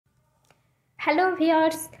Hello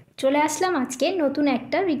viewers, চলে আসলাম আজকে নতুন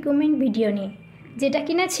একটা রিকমেন্ড ভিডিও নিয়ে, যেটা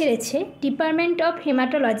কিনা ছেড়েছে department of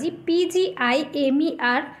haematology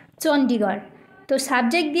PGIMER Chandigarh. তো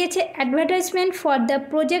সাবজেক্ট দিয়েছে advertisement for the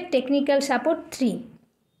project technical support 3।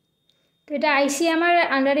 তো এটা ICMR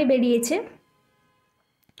আন্ডারে বেরিয়েছে।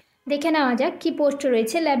 দেখে নেওয়া যাক কী পোস্ট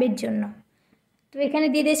রয়েছে ল্যাবের জন্য। তো এখানে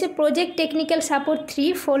দিয়ে দিয়েছে project technical support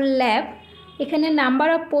 3 for lab. এখানে নাম্বার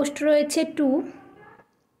অফ পোস্ট রয়েছে 2।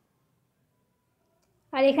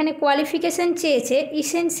 আর এখানে কোয়ালিফিকেশান চেয়েছে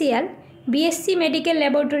essential BSc medical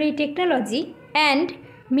laboratory technology and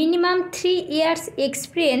minimum 3 years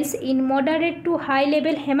experience in moderate two high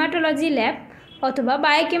level haematology lab অথবা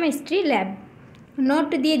বায়োকেমিস্ট্রি ল্যাব। নোট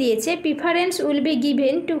দিয়ে দিয়েছে preference will be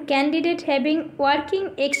given to candidate having working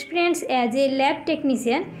experience as a lab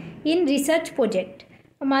technician in research project.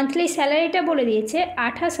 Monthly স্যালারিটা বলে দিয়েছে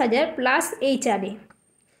 28,000 plus HRA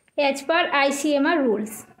as per ICMR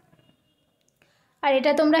rules. আর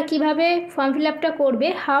এটা তোমরা কিভাবে form fill আপটা করবে,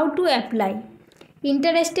 how to apply.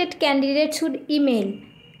 Interested candidate should email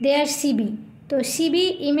there CV। তো CV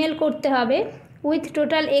email করতে হবে উইথ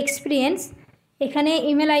টোটাল এক্সপিরিয়েন্স। এখানে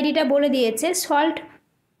ইমেল আইডিটা বলে দিয়েছে সল্ট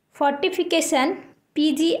ফর্টিফিকেশান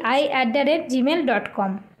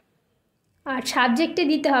pgi@gmail.com। আর সাবজেক্টে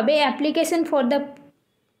দিতে হবে application for the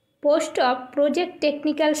post of project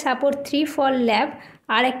technical support 3 for lab.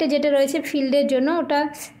 আর একটা যেটা রয়েছে ফিল্ডের জন্য, ওটা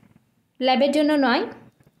ল্যাবের জন্য নয়।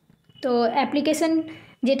 তো অ্যাপ্লিকেশন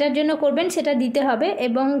যেটার জন্য করবেন সেটা দিতে হবে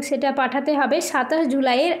এবং সেটা পাঠাতে হবে 27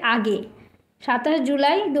 জুলাইয়ের আগে, 27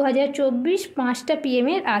 জুলাই 2024 5টা PM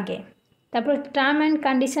আগে। তারপর টার্ম অ্যান্ড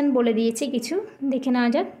কন্ডিশন বলে দিয়েছে কিছু, দেখে নেওয়া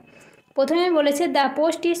যাক। প্রথমে বলেছে the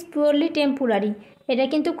post is purely temporary, এটা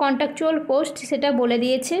কিন্তু কন্ট্রাকচুয়াল পোস্ট, সেটা বলে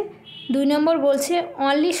দিয়েছে। 2 নম্বর বলছে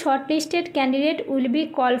only short listed candidate will be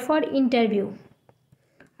call for interview.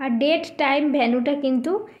 R date time ভ্যান্যুটা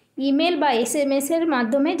কিন্তু ইমেল বা SMS এর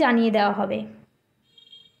মাধ্যমে জানিয়ে দেওয়া হবে।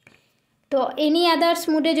 তো এনি আদার্স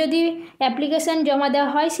মুডে যদি অ্যাপ্লিকেশান জমা দেওয়া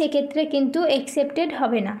হয় সেক্ষেত্রে কিন্তু অ্যাকসেপ্টেড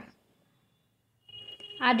হবে না।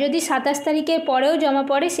 আর যদি 27 তারিখের পরেও জমা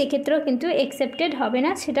পড়ে সেক্ষেত্রেও কিন্তু অ্যাকসেপ্টেড হবে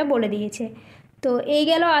না, সেটা বলে দিয়েছে। তো এই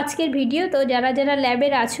গেল আজকের ভিডিও। তো যারা যারা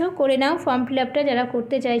ল্যাবের আছো করে নাও ফর্ম ফিল আপটা যারা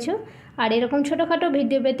করতে চাইছো। আর এরকম ছোটোখাটো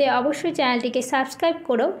ভিডিও পেতে অবশ্যই চ্যানেলটিকে সাবস্ক্রাইব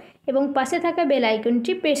করো এবং পাশে থাকা বেল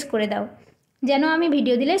আইকনটি প্রেস করে দাও, যেন আমি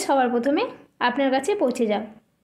ভিডিও দিলে সবার প্রথমে আপনার কাছে পৌঁছে যাও।